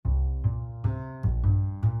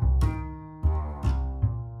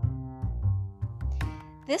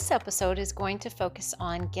This episode is going to focus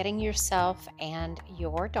on getting yourself and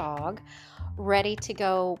your dog ready to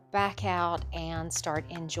go back out and start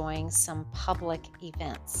enjoying some public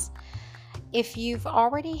events. If you've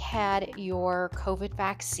already had your COVID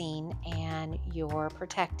vaccine and you're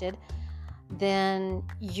protected, then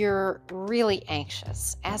you're really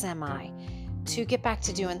anxious, as am I, to get back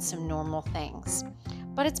to doing some normal things.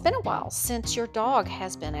 But it's been a while since your dog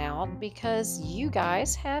has been out because you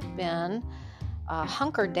guys have been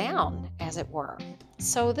hunkered down, as it were.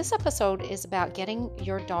 So this episode is about getting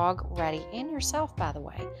your dog ready, and yourself, by the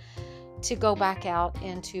way, to go back out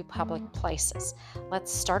into public places.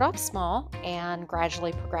 Let's start off small and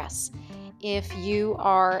gradually progress. If you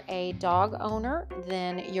are a dog owner,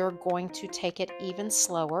 then you're going to take it even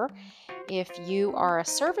slower. If you are a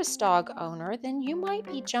service dog owner, then you might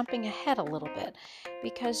be jumping ahead a little bit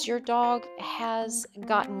because your dog has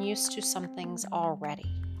gotten used to some things already.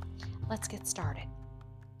 Let's get started.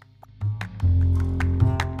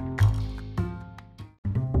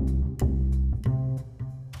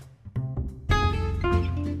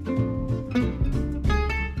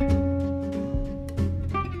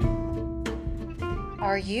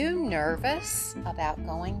 Are you nervous about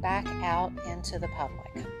going back out into the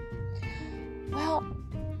public? Well,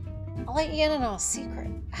 I'll let you in on a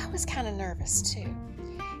secret. I was kind of nervous too.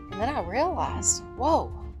 And then I realized,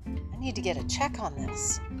 whoa, I need to get a check on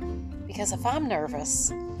this. Because if I'm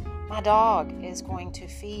nervous, my dog is going to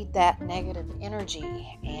feed that negative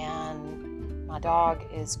energy, and my dog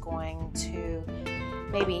is going to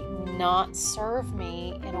maybe not serve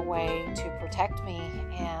me in a way to protect me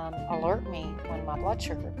and alert me when my blood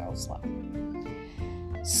sugar goes low.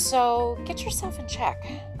 So get yourself in check.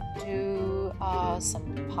 Do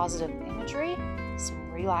some positive imagery,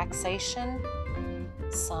 some relaxation,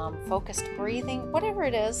 some focused breathing, whatever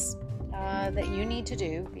it is that you need to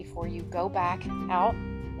do before you go back out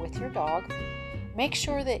with your dog. Make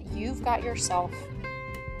sure that you've got yourself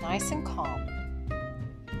nice and calm.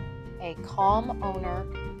 A calm owner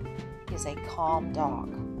is a calm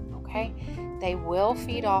dog, okay? They will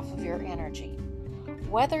feed off of your energy,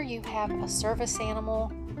 whether you have a service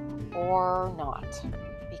animal or not,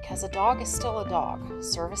 because a dog is still a dog.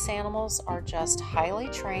 Service animals are just highly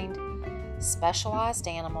trained, specialized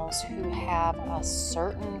animals who have a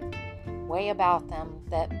certain way about them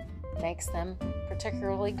that makes them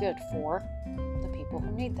particularly good for the people who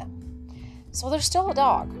need them. So they're still a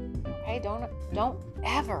dog, okay? Don't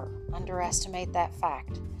ever underestimate that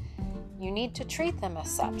fact. You need to treat them as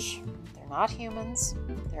such. They're not humans,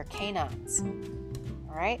 they're canines.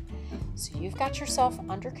 All right? So you've got yourself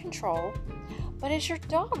under control, but is your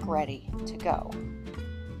dog ready to go?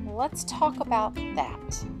 Let's talk about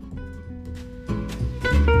that.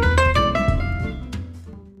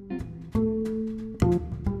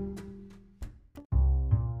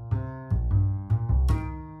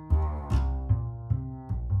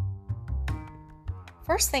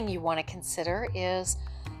 First thing you want to consider is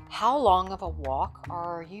how long of a walk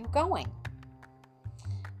are you going?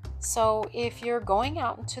 So if you're going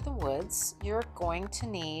out into the woods, you're going to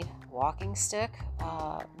need a walking stick,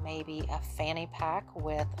 maybe a fanny pack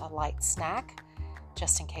with a light snack,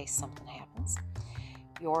 just in case something happens,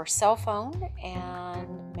 your cell phone,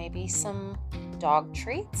 and maybe some dog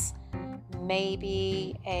treats,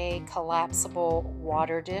 maybe a collapsible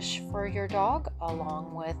water dish for your dog,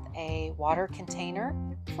 along with a water container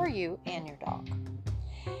for you and your dog.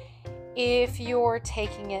 If you're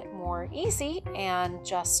taking it more easy and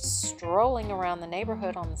just strolling around the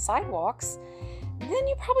neighborhood on the sidewalks, then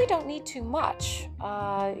you probably don't need too much.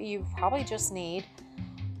 You probably just need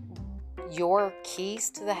your keys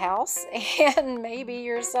to the house and maybe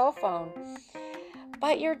your cell phone.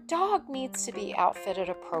 But your dog needs to be outfitted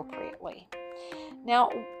appropriately. Now,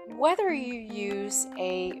 whether you use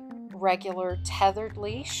a regular tethered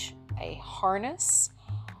leash, a harness,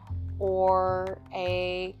 or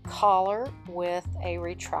a collar with a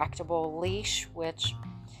retractable leash, which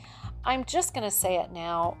I'm just going to say it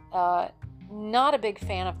now, not a big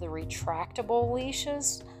fan of the retractable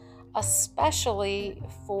leashes, especially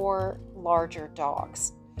for larger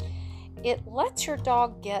dogs. It lets your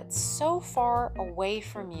dog get so far away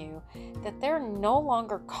from you that they're no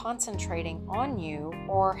longer concentrating on you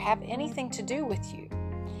or have anything to do with you.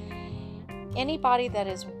 Anybody that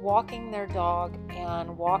is walking their dog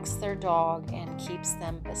and walks their dog and keeps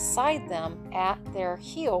them beside them at their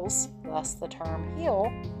heels, thus the term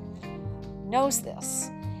heel, knows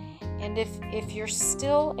this. And if you're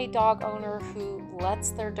still a dog owner who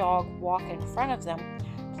lets their dog walk in front of them,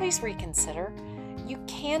 please reconsider. You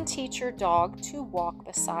can teach your dog to walk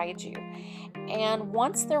beside you. And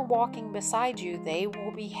once they're walking beside you, they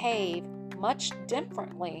will behave much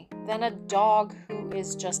differently than a dog who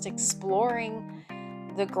is just exploring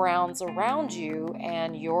the grounds around you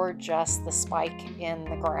and you're just the spike in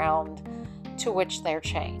the ground to which they're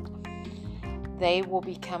chained. They will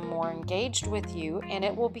become more engaged with you, and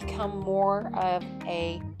it will become more of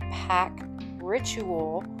a pack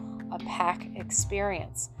ritual, a pack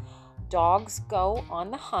experience. Dogs go on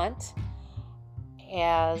the hunt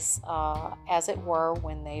as it were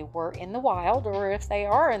when they were in the wild, or if they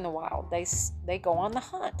are in the wild, they go on the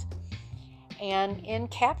hunt. And in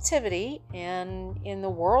captivity, in the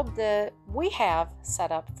world that we have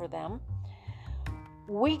set up for them,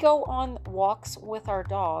 we go on walks with our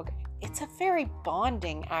dog. It's a very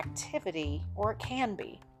bonding activity, or it can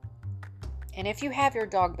be. And if you have your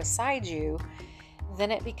dog beside you, then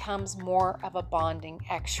it becomes more of a bonding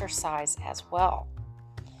exercise as well.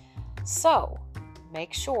 So,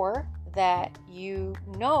 make sure that you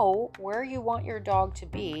know where you want your dog to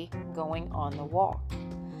be going on the walk.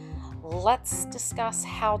 Let's discuss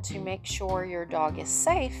how to make sure your dog is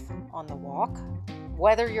safe on the walk,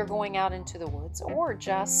 whether you're going out into the woods or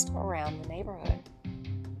just around the neighborhood.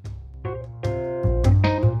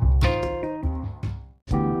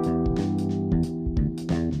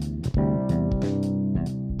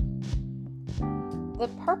 The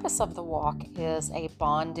purpose of the walk is a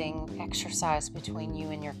bonding exercise between you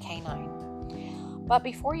and your canine. But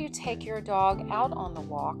before you take your dog out on the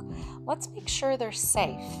walk, let's make sure they're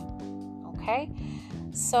safe. Okay?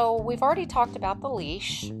 So we've already talked about the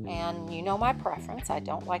leash, and you know my preference. I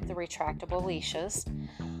don't like the retractable leashes.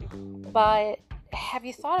 But have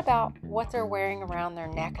you thought about what they're wearing around their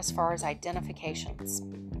neck as far as identifications?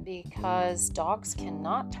 Because dogs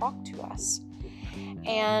cannot talk to us.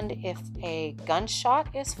 And if a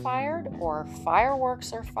gunshot is fired, or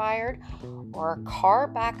fireworks are fired, or a car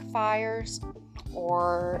backfires,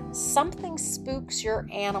 or something spooks your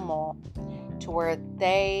animal to where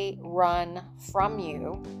they run from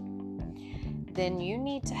you, then you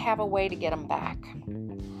need to have a way to get them back.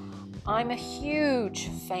 I'm a huge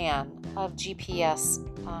fan of GPS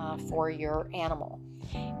for your animal.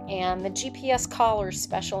 And the GPS collars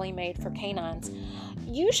specially made for canines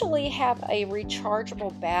usually have a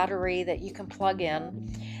rechargeable battery that you can plug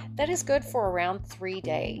in that is good for around 3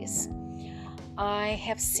 days. I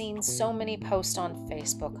have seen so many posts on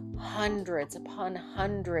Facebook, hundreds upon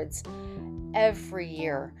hundreds every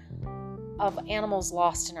year, of animals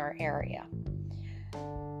lost in our area.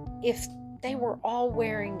 If they were all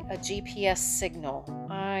wearing a GPS signal,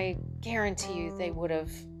 I guarantee you they would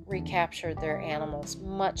have recaptured their animals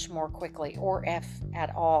much more quickly, or if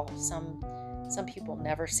at all. Some people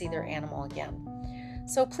never see their animal again.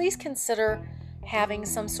 So please consider having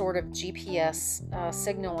some sort of GPS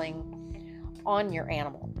signaling on your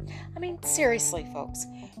animal. I mean, seriously, folks,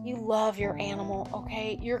 you love your animal,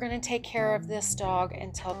 okay? You're going to take care of this dog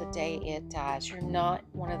until the day it dies. You're not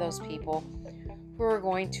one of those people who are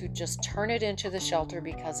going to just turn it into the shelter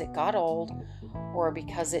because it got old, or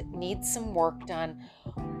because it needs some work done,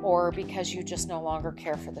 or because you just no longer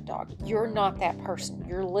care for the dog. You're not that person.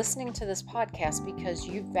 You're listening to this podcast because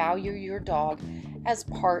you value your dog as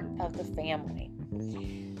part of the family.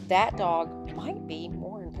 That dog might be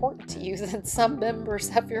more important to you than some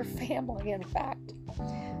members of your family, in fact.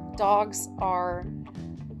 Dogs are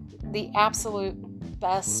the absolute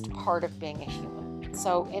best part of being a human.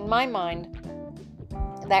 So in my mind,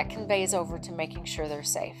 that conveys over to making sure they're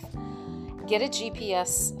safe. Get a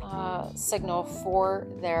GPS signal for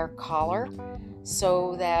their collar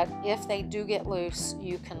so that if they do get loose,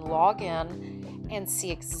 you can log in and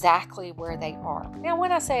see exactly where they are. Now,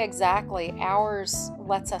 when I say exactly, ours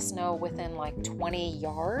lets us know within like 20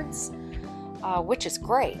 yards, which is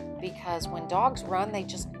great, because when dogs run, they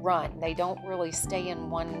just run. They don't really stay in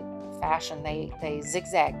one fashion. They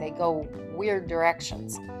zigzag. They go weird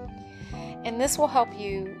directions. And this will help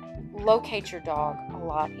you locate your dog a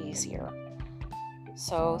lot easier.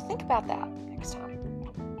 So think about that next time.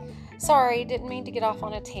 Sorry, didn't mean to get off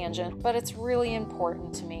on a tangent, but it's really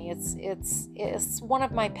important to me. It's one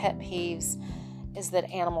of my pet peeves is that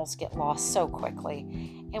animals get lost so quickly,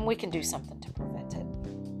 and we can do something to prevent it.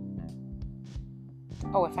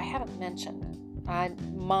 Oh, if I haven't mentioned,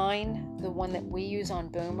 mine, the one that we use on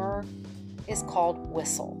Boomer, is called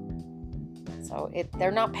Whistle. So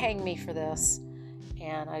they're not paying me for this,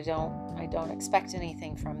 and I don't expect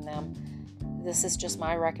anything from them. This is just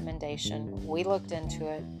my recommendation. We looked into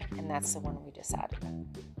it, and that's the one we decided.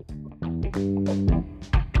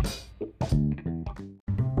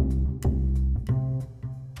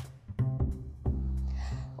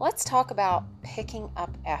 Let's talk about picking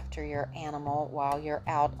up after your animal while you're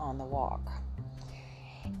out on the walk.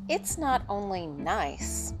 It's not only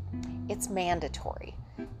nice, It's mandatory.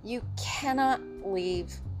 You cannot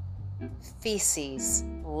leave feces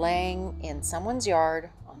laying in someone's yard,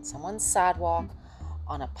 on someone's sidewalk,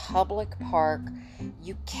 on a public park.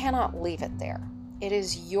 You cannot leave it there. It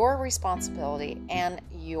is your responsibility and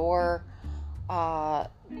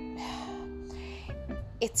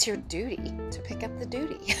it's your duty to pick up the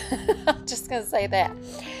duty. I'm just going to say that.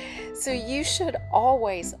 So you should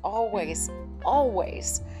always, always,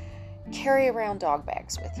 always carry around dog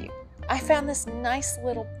bags with you. I found this nice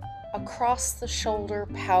little across the shoulder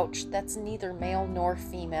pouch that's neither male nor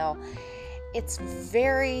female. It's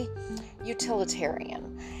very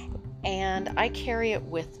utilitarian, and I carry it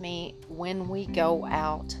with me when we go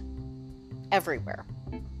out everywhere.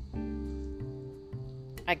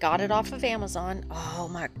 I got it off of Amazon. Oh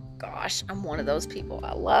my gosh, I'm one of those people.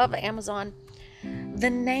 I love Amazon. The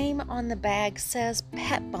name on the bag says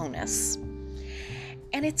Pet Bonus.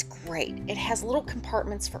 And it's great. It has little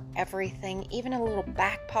compartments for everything, even a little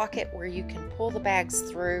back pocket where you can pull the bags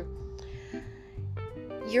through.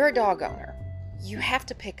 You're a dog owner. You have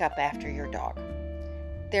to pick up after your dog.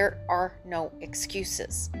 There are no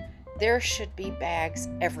excuses. There should be bags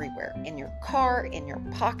everywhere, in your car, in your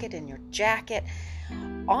pocket, in your jacket,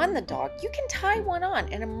 on the dog. You can tie one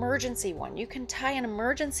on, an emergency one. You can tie an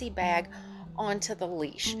emergency bag onto the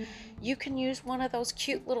leash. You can use one of those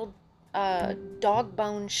cute little dog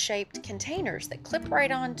bone shaped containers that clip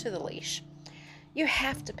right onto the leash. You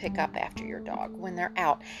have to pick up after your dog when they're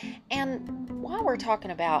out. And while we're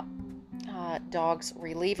talking about dogs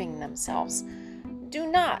relieving themselves, do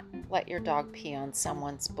not let your dog pee on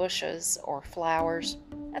someone's bushes or flowers.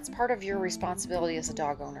 That's part of your responsibility as a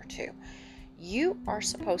dog owner too. You are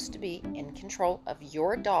supposed to be in control of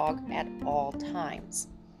your dog at all times.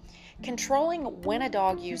 Controlling when a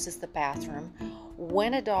dog uses the bathroom,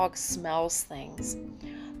 when a dog smells things,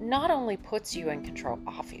 not only puts you in control,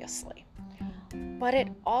 obviously, but it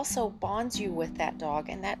also bonds you with that dog,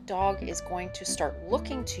 and that dog is going to start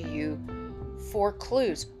looking to you for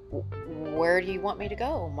clues. Where do you want me to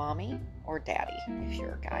go, mommy or daddy, if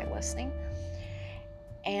you're a guy listening?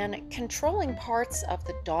 And controlling parts of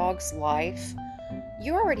the dog's life,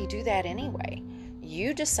 you already do that anyway.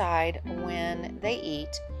 You decide when they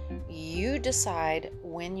eat. You decide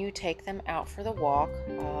when you take them out for the walk.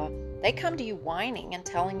 They come to you whining and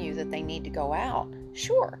telling you that they need to go out.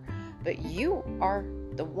 Sure, but you are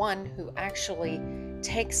the one who actually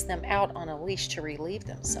takes them out on a leash to relieve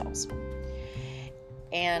themselves.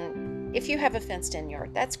 And if you have a fenced-in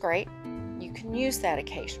yard, that's great. You can use that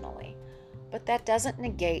occasionally. But that doesn't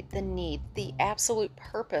negate the need, the absolute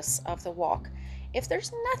purpose of the walk. If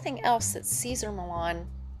there's nothing else that Cesar Millan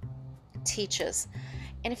teaches,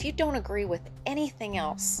 and if you don't agree with anything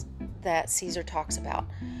else that Cesar talks about,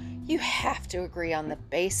 you have to agree on the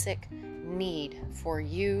basic need for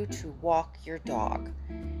you to walk your dog.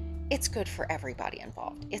 It's good for everybody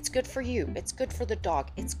involved. It's good for you. It's good for the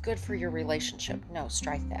dog. It's good for your relationship. No,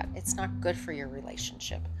 strike that. It's not good for your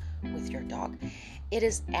relationship with your dog. It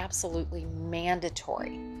is absolutely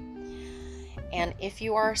mandatory. And if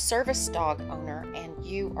you are a service dog owner and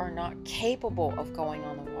you are not capable of going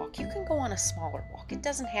on the walk, you can go on a smaller walk. It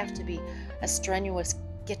doesn't have to be a strenuous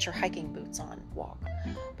get your hiking boots on walk,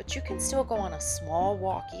 but you can still go on a small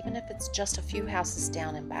walk, even if it's just a few houses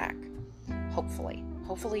down and back. Hopefully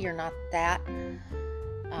you're not that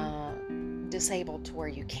disabled to where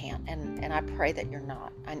you can't, and I pray that you're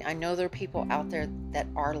not. I know there are people out there that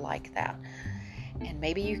are like that, and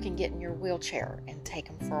maybe you can get in your wheelchair and take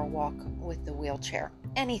them for a walk with the wheelchair.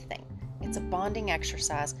 Anything. It's a bonding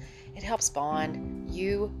exercise. It helps bond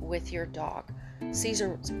you with your dog.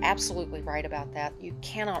 Cesar's absolutely right about that. You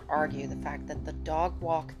cannot argue the fact that the dog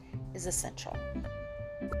walk is essential.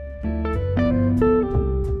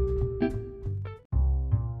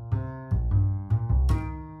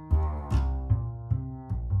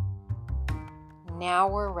 Now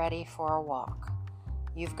we're ready for a walk.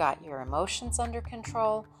 You've got your emotions under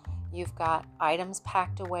control. You've got items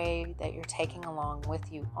packed away that you're taking along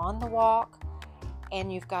with you on the walk.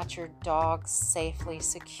 And you've got your dog safely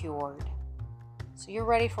secured. So you're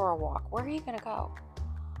ready for a walk. Where are you going to go?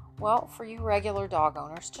 Well, for you regular dog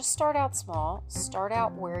owners, just start out small. Start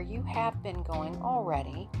out where you have been going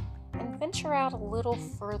already and venture out a little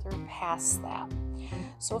further past that.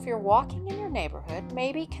 So if you're walking in your neighborhood,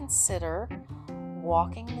 maybe consider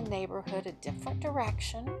walking the neighborhood a different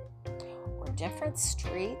direction or different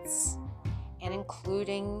streets, and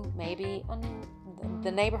including maybe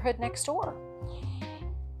the neighborhood next door.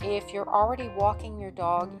 If you're already walking your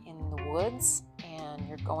dog in the woods and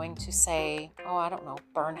you're going to say,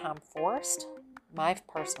 Bernheim Forest, my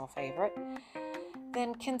personal favorite,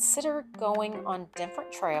 then consider going on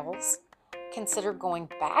different trails. Consider going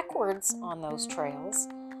backwards on those trails.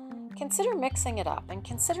 Consider mixing it up and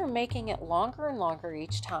consider making it longer and longer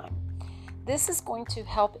each time. This is going to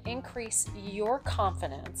help increase your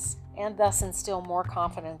confidence and thus instill more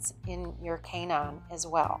confidence in your canine as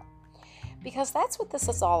well. Because that's what this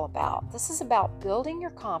is all about. This is about building your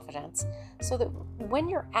confidence so that when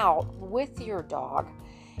you're out with your dog,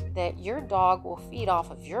 that your dog will feed off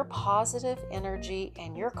of your positive energy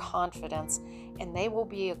and your confidence, and they will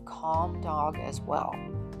be a calm dog as well.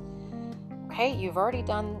 Okay, you've already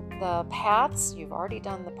done the paths, you've already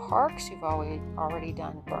done the parks, you've already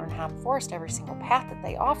done Bernheim Forest, every single path that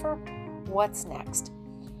they offer. What's next?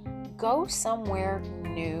 Go somewhere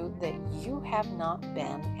new that you have not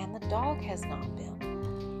been and the dog has not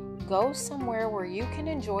been. Go somewhere where you can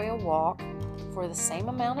enjoy a walk for the same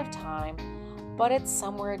amount of time, but it's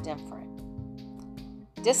somewhere different.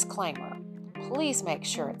 Disclaimer, please make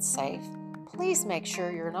sure it's safe. Please make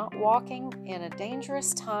sure you're not walking in a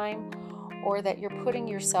dangerous time or that you're putting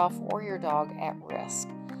yourself or your dog at risk.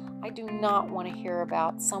 I do not want to hear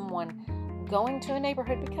about someone going to a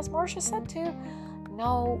neighborhood, because Marcia said to.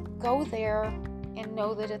 No, go there and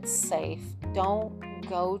know that it's safe. Don't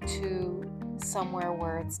go to somewhere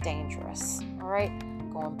where it's dangerous. All right?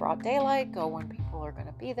 Go in broad daylight. Go when people are going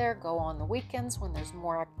to be there. Go on the weekends when there's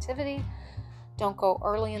more activity. Don't go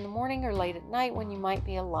early in the morning or late at night when you might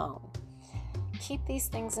be alone. Keep these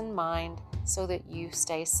things in mind so that you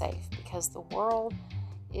stay safe, because the world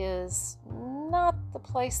is not the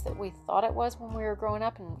place that we thought it was when we were growing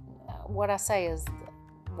up. And what I say is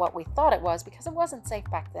what we thought it was, because it wasn't safe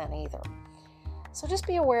back then either. So just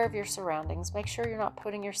be aware of your surroundings. Make sure you're not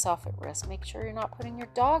putting yourself at risk. Make sure you're not putting your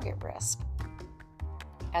dog at risk.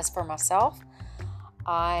 As for myself,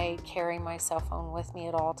 I carry my cell phone with me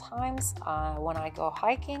at all times. When I go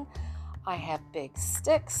hiking, I have big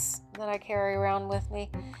sticks that I carry around with me.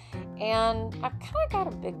 And I've kind of got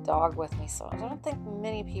a big dog with me, so I don't think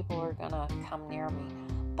many people are going to come near me.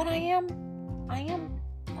 But I am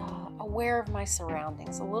aware of my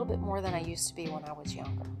surroundings a little bit more than I used to be when I was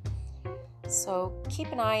younger. So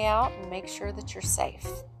keep an eye out and make sure that you're safe.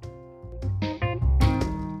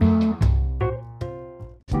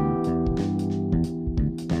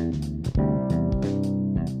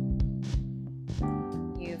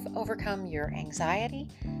 You've overcome your anxiety,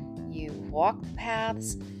 you've walked the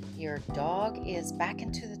paths, your dog is back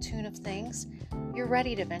into the tune of things, you're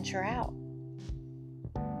ready to venture out.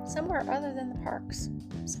 Somewhere other than the parks,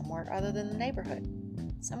 somewhere other than the neighborhood,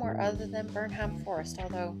 somewhere other than Bernheim Forest,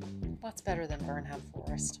 although what's better than Bernheim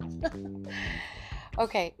Forest?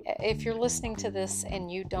 Okay, if you're listening to this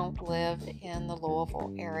and you don't live in the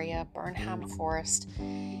Louisville area, Bernheim Forest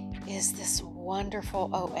is this wonderful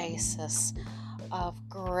oasis of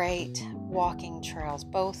great walking trails,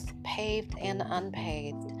 both paved and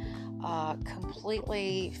unpaved,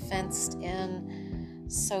 completely fenced in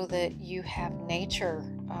so that you have nature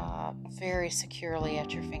very securely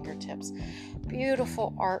at your fingertips.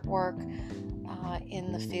 Beautiful artwork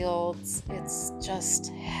in the fields. It's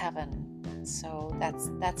just heaven. So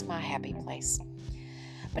that's my happy place.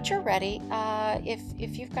 But you're ready.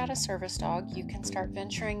 If you've got a service dog, you can start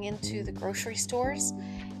venturing into the grocery stores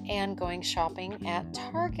and going shopping at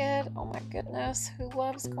Target. Oh my goodness, who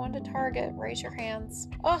loves going to Target? Raise your hands.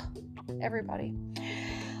 Oh, everybody.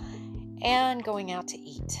 And going out to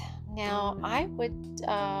eat. Now, I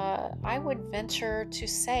would venture to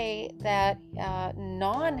say that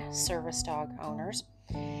non-service dog owners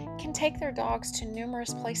can take their dogs to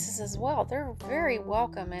numerous places as well. They're very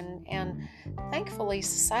welcome, and thankfully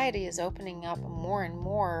society is opening up more and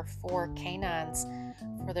more for canines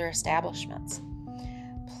for their establishments.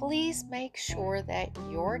 Please make sure that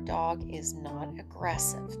your dog is not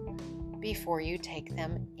aggressive before you take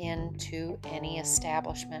them into any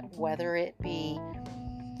establishment, whether it be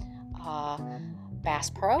Bass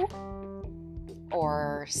Pro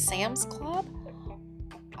or Sam's Club.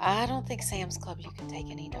 I don't think Sam's Club you can take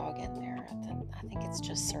any dog in there. I think it's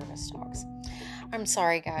just service dogs. I'm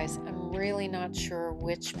sorry, guys. I'm really not sure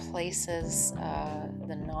which places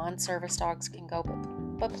the non-service dogs can go,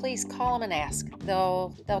 but please call them and ask.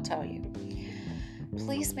 They'll tell you.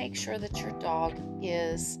 Please make sure that your dog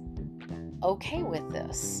is okay with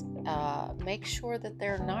this. Make sure that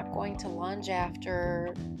they're not going to lunge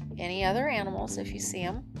after any other animals if you see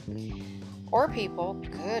them, or people.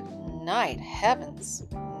 Good night, heavens.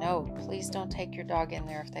 No, please don't take your dog in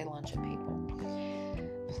there if they lunge at people.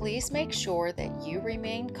 Please make sure that you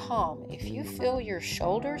remain calm. If you feel your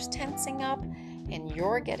shoulders tensing up and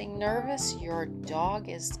you're getting nervous, your dog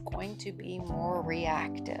is going to be more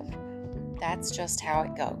reactive. That's just how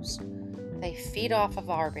it goes. They feed off of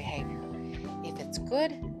our behavior. If it's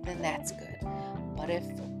good, then that's good. But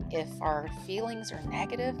if our feelings are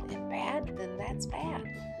negative and bad, then that's bad.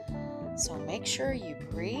 So make sure you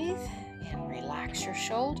breathe and relax your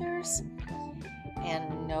shoulders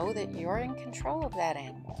and know that you're in control of that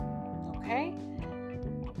animal. Okay?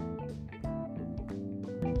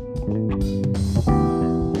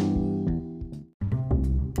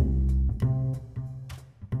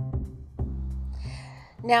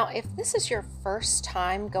 Now, if this is your first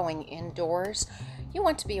time going indoors, you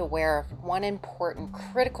want to be aware of one important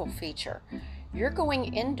critical feature. You're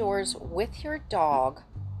going indoors with your dog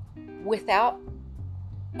without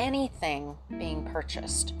anything being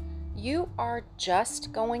purchased. You are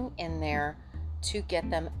just going in there to get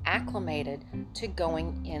them acclimated to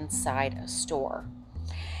going inside a store.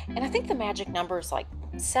 And I think the magic number is like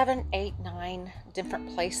 7, 8, 9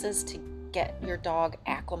 different places to get your dog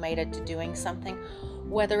acclimated to doing something,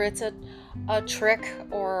 whether it's a trick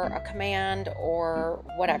or a command or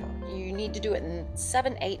whatever. You need to do it in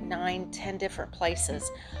 7, 8, 9, 10 different places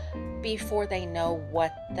before they know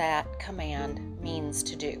what that command means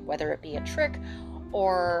to do, whether it be a trick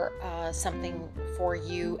or something for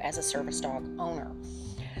you as a service dog owner.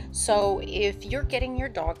 So if you're getting your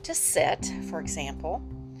dog to sit, for example,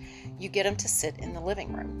 you get them to sit in the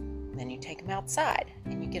living room. Then you take them outside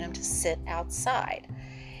and you get them to sit outside.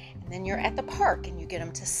 And then you're at the park and you get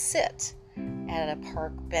them to sit at a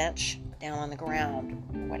park bench down on the ground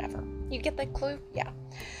or whatever. You get that clue? Yeah.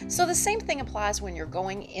 So the same thing applies when you're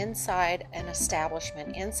going inside an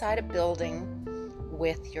establishment, inside a building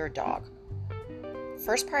with your dog.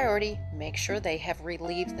 First priority, make sure they have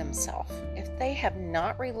relieved themselves. If they have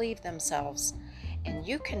not relieved themselves, and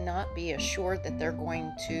you cannot be assured that they're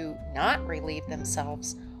going to not relieve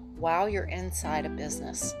themselves while you're inside a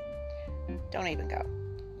business, don't even go.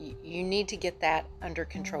 You need to get that under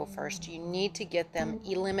control first. You need to get them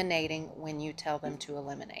eliminating when you tell them to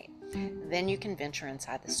eliminate. Then you can venture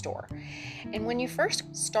inside the store. And when you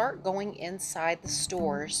first start going inside the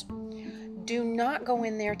stores, do not go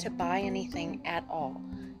in there to buy anything at all.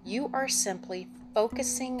 You are simply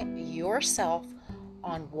focusing yourself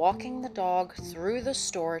on walking the dog through the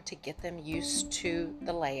store to get them used to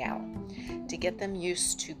the layout, to get them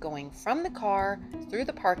used to going from the car through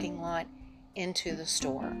the parking lot into the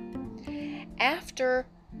store. After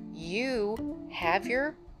you have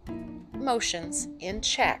your motions in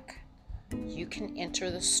check, you can enter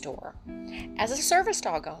the store. As a service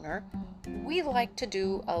dog owner, we like to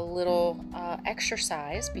do a little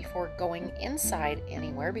exercise before going inside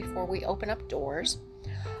anywhere, before we open up doors,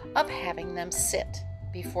 of having them sit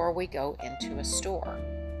before we go into a store.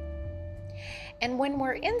 And when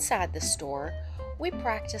we're inside the store, we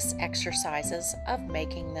practice exercises of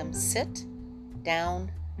making them sit,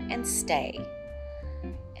 down, and stay.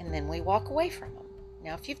 And then we walk away from them.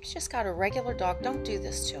 Now, if you've just got a regular dog, don't do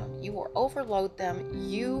this to them. You will overload them.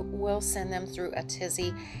 You will send them through a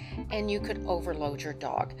tizzy, and you could overload your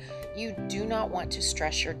dog. You do not want to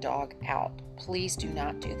stress your dog out. Please do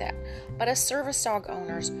not do that. But as service dog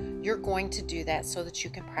owners, you're going to do that so that you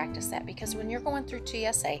can practice that. Because when you're going through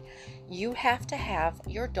TSA, you have to have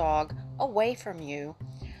your dog away from you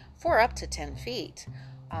for up to 10 feet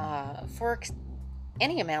for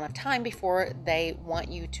any amount of time before they want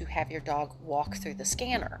you to have your dog walk through the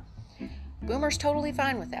scanner. Boomer's totally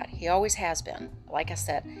fine with that. He always has been. Like I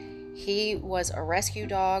said, he was a rescue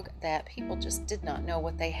dog that people just did not know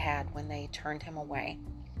what they had when they turned him away.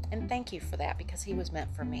 And thank you for that, because he was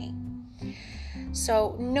meant for me.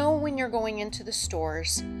 So know when you're going into the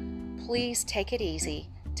stores, please take it easy.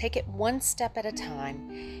 Take it one step at a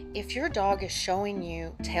time. If your dog is showing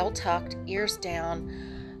you tail tucked, ears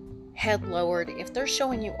down, head lowered, if they're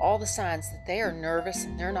showing you all the signs that they are nervous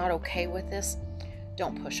and they're not okay with this,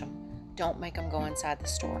 don't push them. Don't make them go inside the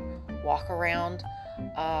store. Walk around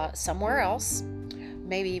somewhere else.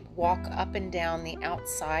 Maybe walk up and down the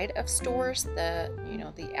outside of stores, the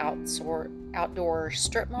outdoor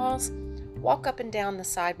strip malls. Walk up and down the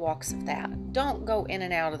sidewalks of that. Don't go in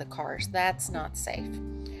and out of the cars. That's not safe.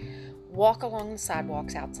 Walk along the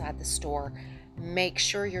sidewalks outside the store. Make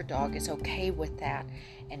sure your dog is okay with that,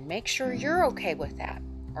 and make sure you're okay with that.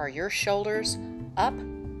 Are your shoulders up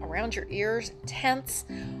around your ears tense?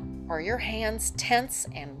 Are your hands tense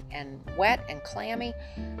and wet and clammy?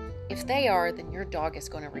 If they are, then your dog is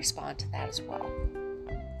going to respond to that as well.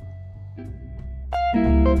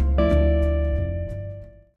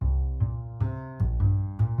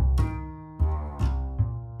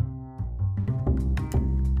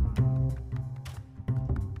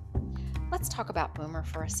 Let's talk about Boomer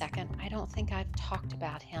for a second. I don't think I've talked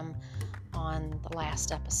about him on the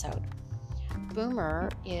last episode. Boomer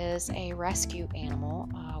is a rescue animal.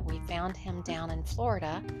 We found him down in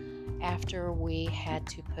Florida after we had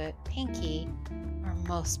to put Pinky, our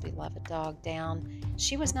most beloved dog, down.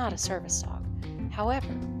 She was not a service dog. However,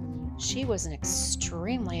 she was an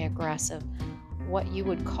extremely aggressive, what you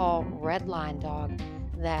would call red line dog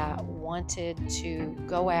that wanted to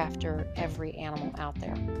go after every animal out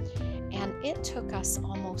there. And it took us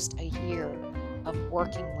almost a year of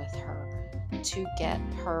working with her to get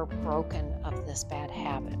her broken of this bad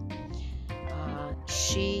habit.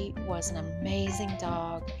 She was an amazing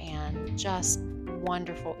dog and just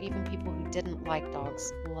wonderful. Even people who didn't like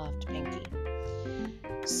dogs loved Pinky.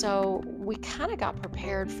 So we kind of got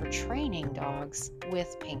prepared for training dogs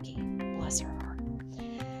with Pinky, bless her heart.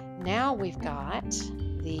 Now we've got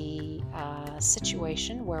the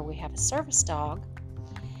situation where we have a service dog,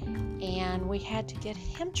 and we had to get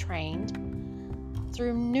him trained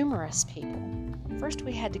through numerous people. First,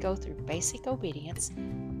 we had to go through basic obedience.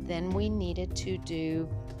 Then we needed to do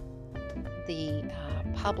the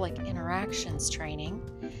public interactions training,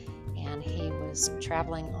 and he was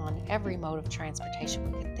traveling on every mode of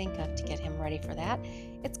transportation we could think of to get him ready for that.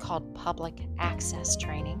 It's called public access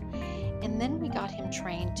training. And then we got him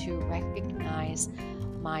trained to recognize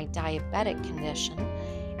my diabetic condition.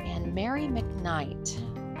 And Mary McKnight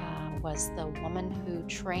was the woman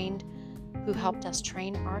who helped us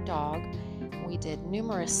train our dog. We did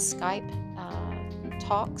numerous Skype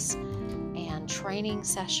talks and training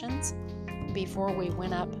sessions before we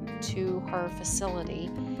went up to her facility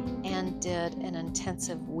and did an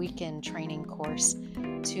intensive weekend training course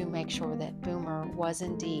to make sure that Boomer was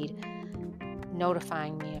indeed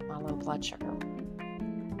notifying me of my low blood sugar.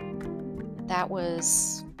 That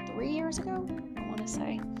was 3 years ago, I want to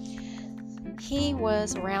say. He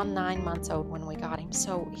was around 9 months old when we got him,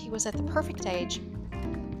 so he was at the perfect age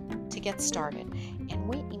to get started. And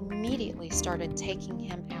we immediately started taking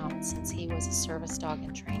him out since he was a service dog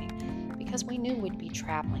in training because we knew we'd be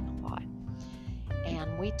traveling a lot.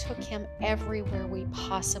 And we took him everywhere we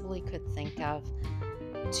possibly could think of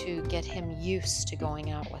to get him used to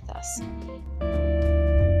going out with us.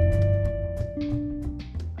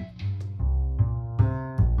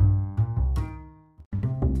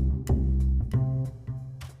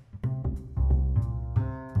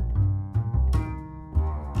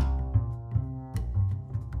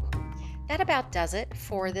 That about does it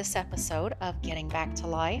for this episode of Getting Back to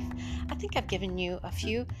Life. I think I've given you a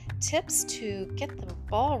few tips to get the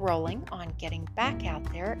ball rolling on getting back out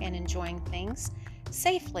there and enjoying things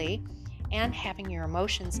safely and having your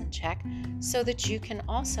emotions in check so that you can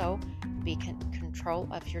also be in control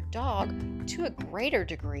of your dog to a greater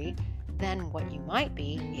degree than what you might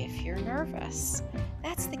be if you're nervous.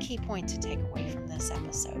 That's the key point to take away from this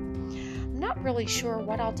episode. I'm not really sure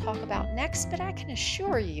what I'll talk about next, but I can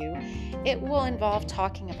assure you it will involve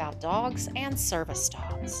talking about dogs and service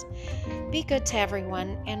dogs. Be good to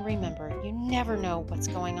everyone, and remember, you never know what's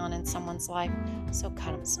going on in someone's life, so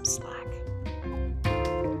cut them some slack.